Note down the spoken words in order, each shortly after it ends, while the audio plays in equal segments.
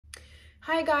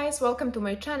Hi guys, welcome to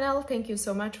my channel. Thank you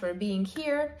so much for being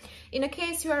here. In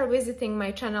case you are visiting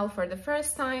my channel for the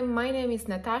first time, my name is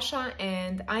Natasha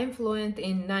and I'm fluent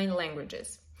in 9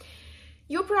 languages.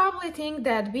 You probably think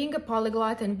that being a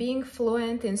polyglot and being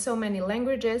fluent in so many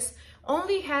languages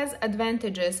only has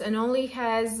advantages and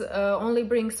only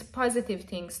brings positive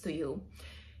things to you.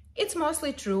 It's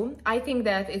mostly true. I think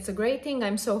that it's a great thing.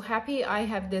 I'm so happy I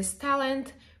have this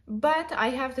talent. But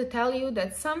I have to tell you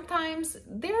that sometimes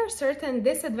there are certain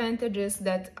disadvantages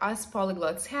that us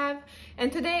polyglots have. And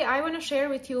today I want to share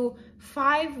with you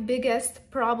 5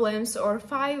 biggest problems or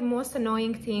 5 most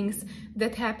annoying things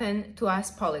that happen to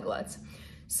us polyglots.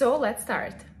 So let's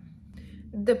start.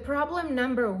 The problem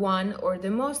number 1, or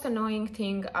the most annoying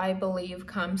thing I believe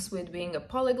comes with being a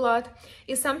polyglot,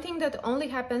 is something that only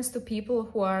happens to people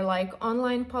who are like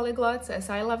online polyglots, as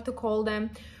I love to call them,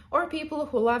 or people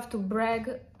who love to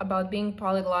brag about being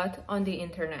polyglot on the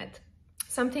internet.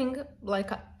 That's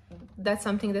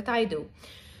something that I do.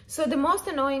 So the most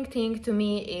annoying thing to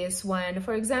me is when,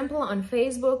 for example, on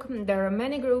Facebook, there are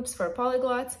many groups for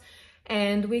polyglots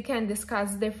and we can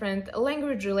discuss different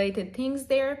language-related things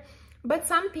there. But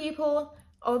some people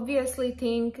obviously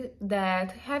think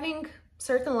that having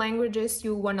certain languages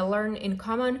you want to learn in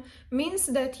common means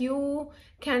that you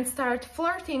can start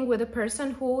flirting with a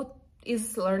person who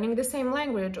is learning the same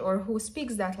language or who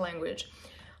speaks that language.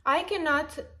 I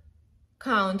cannot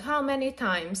count how many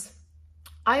times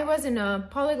I was in a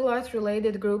polyglot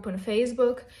related group on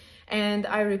Facebook and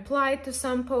I replied to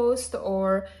some post,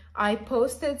 or I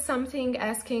posted something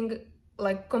asking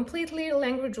like completely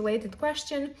language related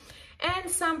question, and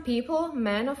some people,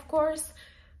 men of course,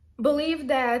 believe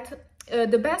that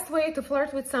the best way to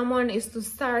flirt with someone is to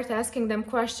start asking them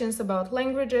questions about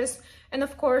languages. And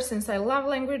of course, since I love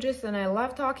languages and I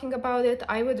love talking about it,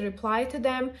 I would reply to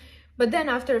them. But then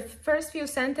after first few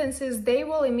sentences, they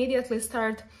will immediately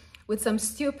start with some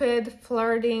stupid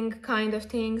flirting kind of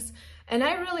things. And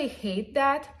I really hate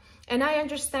that. And I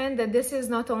understand that this is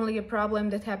not only a problem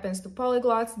that happens to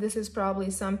polyglots, this is probably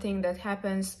something that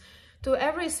happens to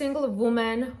every single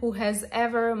woman who has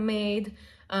ever made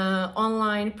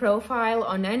online profile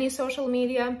on any social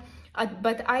media.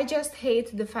 But I just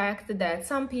hate the fact that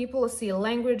some people see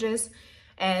languages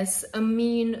as a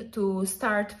mean to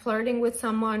start flirting with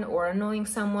someone or annoying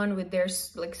someone with their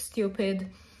like stupid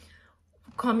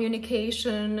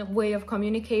way of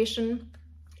communication.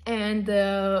 And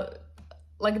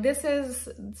this is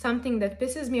something that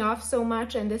pisses me off so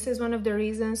much, and this is one of the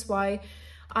reasons why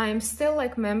I'm still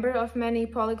like member of many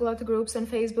polyglot groups on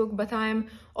Facebook, but I'm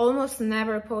almost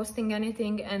never posting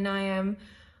anything and I am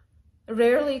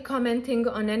rarely commenting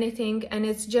on anything. And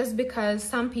it's just because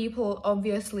some people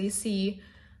obviously see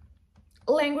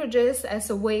languages as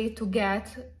a way to get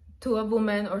to a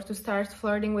woman or to start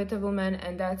flirting with a woman,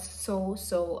 and that's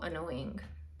so annoying.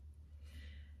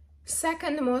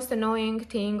 Second most annoying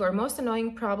thing or most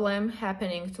annoying problem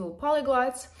happening to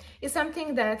polyglots is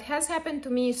something that has happened to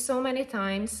me so many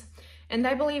times, and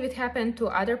I believe it happened to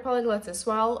other polyglots as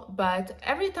well. But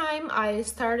every time I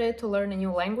started to learn a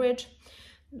new language,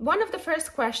 one of the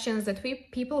first questions that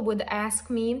people would ask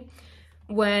me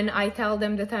when I tell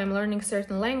them that I'm learning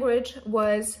certain language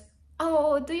was,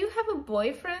 "Oh, do you have a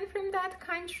boyfriend from that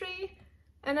country?"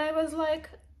 And I was like,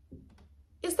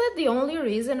 is that the only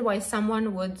reason why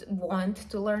someone would want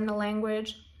to learn a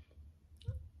language?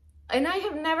 And I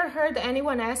have never heard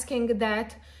anyone asking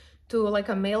that to like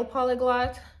a male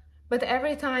polyglot, but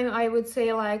every time I would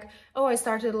say like, "Oh, I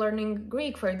started learning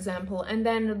Greek," for example, and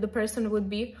then the person would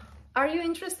be, "Are you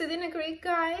interested in a Greek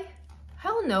guy?"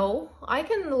 Hell no, I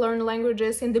can learn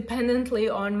languages independently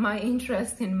on my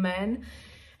interest in men.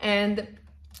 And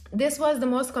this was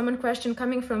the most common question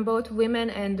coming from both women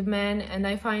and men, and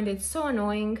I find it so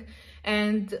annoying.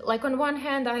 And like on one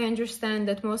hand, I understand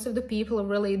that most of the people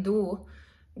really do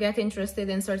get interested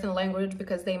in certain language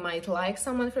because they might like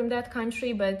someone from that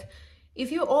country, but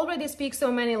if you already speak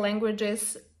so many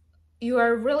languages, you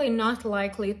are really not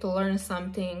likely to learn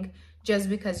something just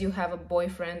because you have a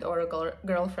boyfriend or a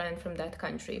girlfriend from that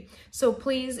country. So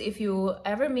please, if you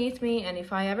ever meet me and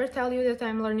if I ever tell you that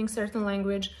I'm learning certain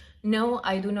language, no,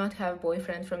 I do not have a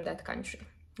boyfriend from that country.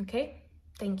 Okay?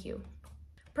 Thank you.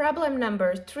 Problem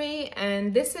number 3,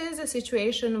 and this is a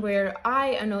situation where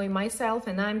I annoy myself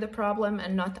and I'm the problem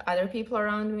and not other people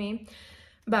around me.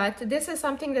 But this is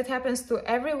something that happens to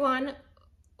everyone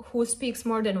who speaks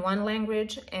more than one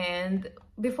language. And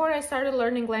before I started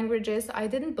learning languages, I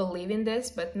didn't believe in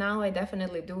this, but now I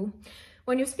definitely do.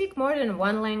 When you speak more than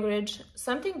one language,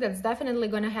 something that's definitely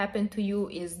going to happen to you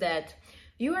is that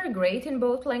you are great in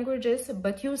both languages,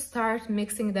 but you start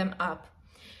mixing them up.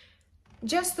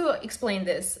 Just to explain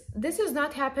this, this is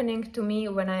not happening to me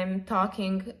when I'm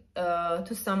talking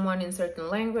to someone in certain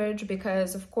language,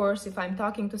 because of course, if I'm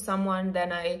talking to someone,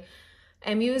 then I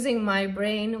am using my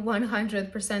brain,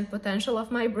 100% potential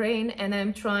of my brain, and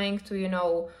I'm trying to, you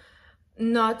know,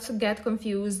 not get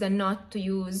confused and not to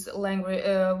use language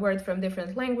word from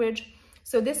different language.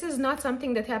 So this is not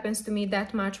something that happens to me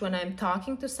that much when I'm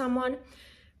talking to someone.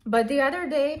 But the other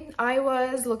day I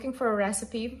was looking for a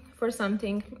recipe for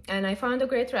something and I found a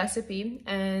great recipe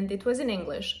and it was in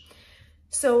English.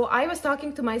 So I was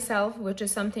talking to myself, which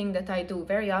is something that I do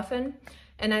very often.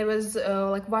 And I was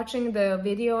like watching the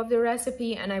video of the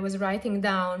recipe and I was writing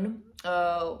down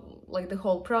like the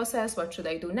whole process, what should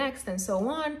I do next and so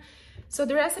on. So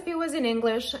the recipe was in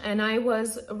English and I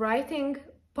was writing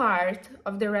part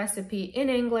of the recipe in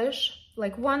English,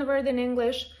 like one word in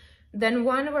English, then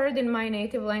one word in my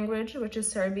native language, which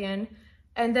is Serbian,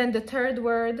 and then the third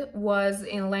word was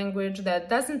in language that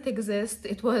doesn't exist.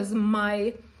 It was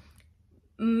my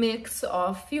mix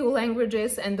of few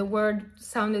languages and the word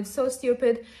sounded so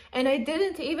stupid, and I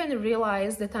didn't even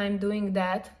realize that I'm doing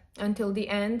that until the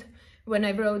end when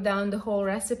I wrote down the whole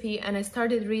recipe and I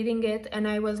started reading it and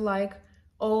I was like,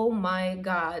 oh my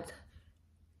God.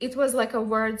 It was like a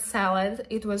word salad.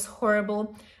 It was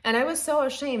horrible. And I was so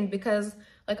ashamed because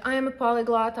like I am a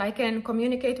polyglot, I can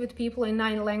communicate with people in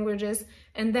 9 languages,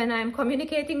 and then I'm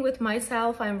communicating with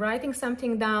myself, I'm writing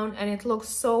something down, and it looks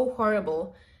so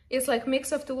horrible. It's like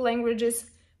mix of 2 languages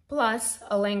plus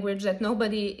a language that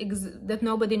nobody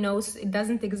knows, it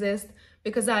doesn't exist,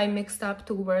 because I mixed up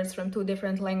 2 words from 2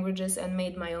 different languages and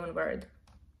made my own word.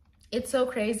 It's so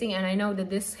crazy, and I know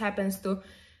that this happens to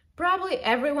probably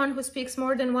everyone who speaks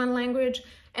more than 1 language.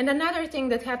 And another thing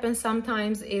that happens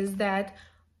sometimes is that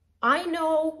I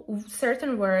know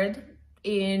certain word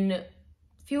in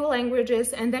few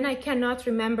languages and then I cannot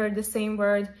remember the same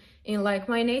word in like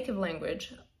my native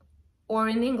language or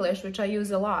in English, which I use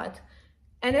a lot.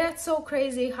 And that's so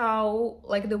crazy how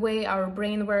like the way our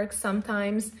brain works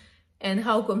sometimes and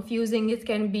how confusing it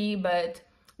can be. But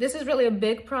this is really a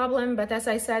big problem. But as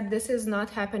I said, this is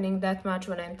not happening that much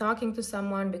when I'm talking to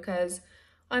someone because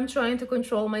I'm trying to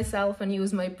control myself and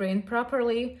use my brain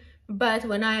properly. But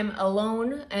when I'm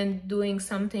alone and doing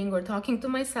something or talking to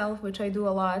myself, which I do a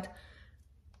lot,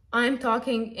 I'm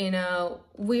talking in a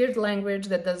weird language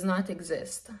that does not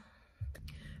exist.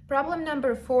 Problem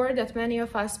number 4 that many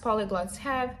of us polyglots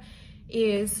have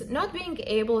is not being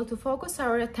able to focus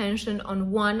our attention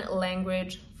on one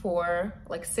language for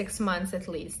like 6 months at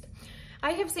least.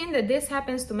 I have seen that this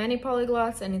happens to many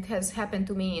polyglots and it has happened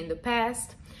to me in the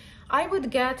past. I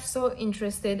would get so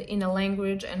interested in a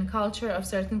language and culture of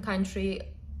certain country,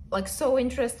 like so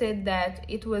interested that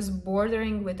it was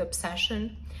bordering with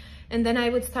obsession. And then I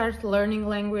would start learning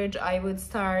language. I would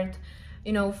start,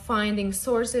 you know, finding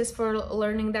sources for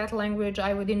learning that language.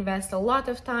 I would invest a lot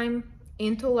of time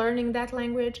into learning that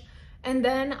language. And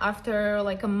then after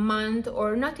like a month,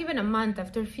 or not even a month,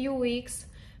 after a few weeks,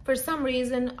 for some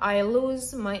reason, I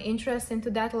lose my interest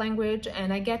into that language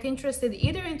and I get interested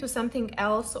either into something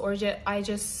else or I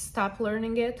just stop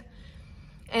learning it.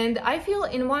 And I feel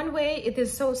in one way it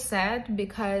is so sad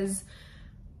because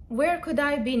where could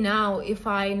I be now if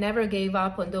I never gave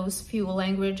up on those few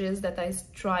languages that I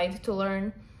tried to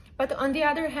learn? But on the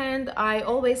other hand, I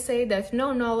always say that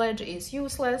no knowledge is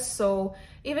useless. So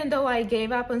even though I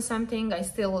gave up on something, I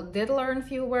still did learn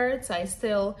few words. I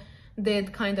still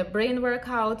did kind of brain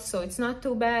workout, so it's not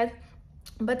too bad.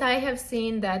 But I have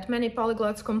seen that many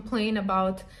polyglots complain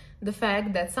about the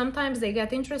fact that sometimes they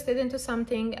get interested into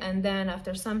something and then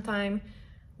after some time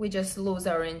we just lose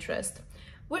our interest,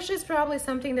 which is probably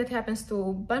something that happens to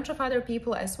a bunch of other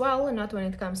people as well, not when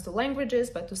it comes to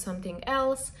languages but to something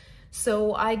else.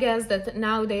 So I guess that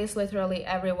nowadays literally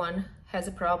everyone has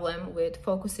a problem with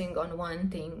focusing on one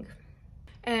thing.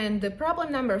 And the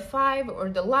problem number 5, or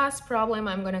the last problem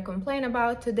I'm gonna complain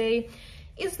about today,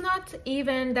 is not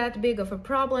even that big of a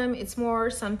problem. It's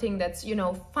more something that's, you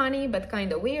know, funny but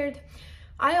kind of weird.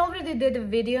 I already did a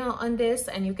video on this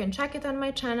and you can check it on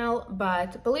my channel,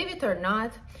 but believe it or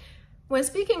not, when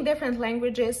speaking different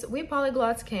languages, we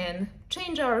polyglots can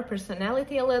change our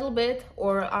personality a little bit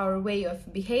or our way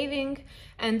of behaving,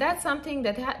 and that's something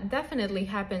that definitely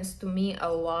happens to me a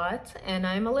lot, and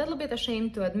I'm a little bit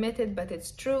ashamed to admit it, but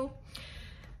it's true.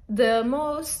 The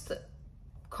most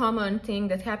common thing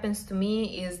that happens to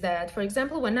me is that, for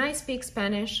example, when I speak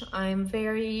Spanish, I'm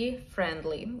very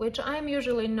friendly, which I'm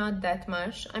usually not that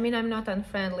much. I mean, I'm not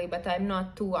unfriendly, but I'm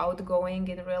not too outgoing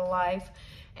in real life.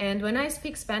 And when I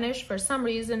speak Spanish, for some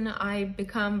reason, I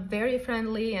become very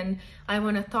friendly and I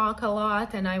want to talk a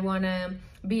lot and I want to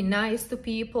be nice to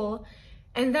people.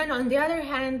 And then on the other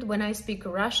hand, when I speak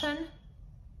Russian,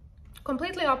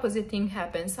 completely opposite thing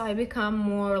happens. I become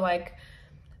more like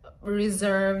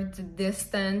reserved,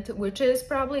 distant, which is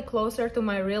probably closer to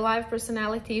my real life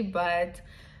personality, but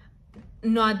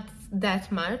not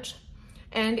that much.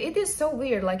 And it is so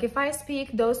weird, like if I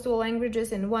speak those two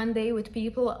languages in one day with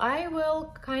people, I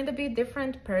will kind of be a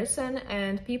different person,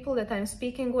 and people that I'm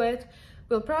speaking with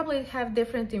will probably have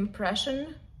different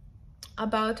impression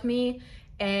about me,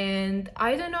 and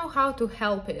I don't know how to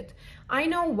help it. I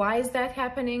know why is that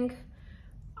happening.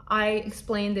 I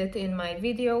explained it in my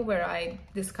video where I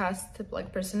discussed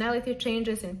like personality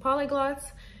changes in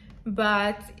polyglots,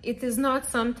 but it is not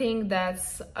something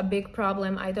that's a big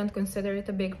problem. I don't consider it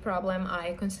a big problem.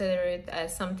 I consider it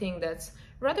as something that's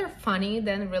rather funny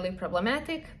than really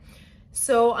problematic.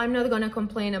 So I'm not gonna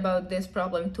complain about this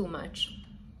problem too much.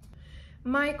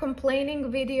 My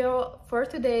complaining video for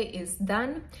today is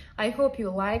done. I hope you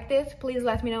liked it. Please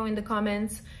let me know in the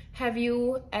comments, have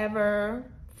you ever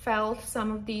felt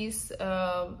some of these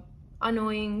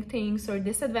annoying things or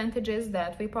disadvantages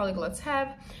that we polyglots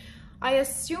have? I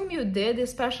assume you did,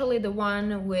 especially the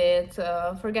one with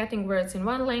forgetting words in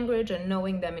one language and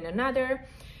knowing them in another.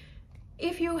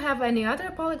 If you have any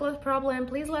other polyglot problem,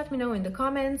 please let me know in the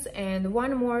comments. And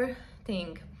one more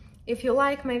thing, if you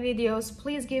like my videos,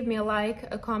 please give me a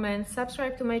like, a comment,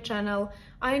 subscribe to my channel.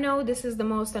 I know this is the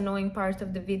most annoying part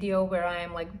of the video where I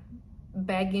am like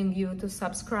begging you to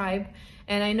subscribe,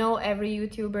 and I know every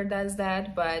YouTuber does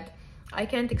that, but I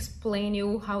can't explain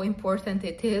you how important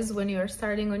it is when you're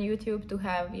starting on YouTube to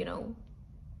have, you know,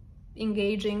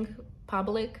 engaging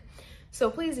public. So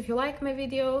please, if you like my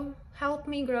video, help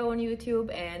me grow on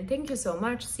YouTube, and thank you so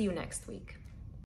much. See you next week.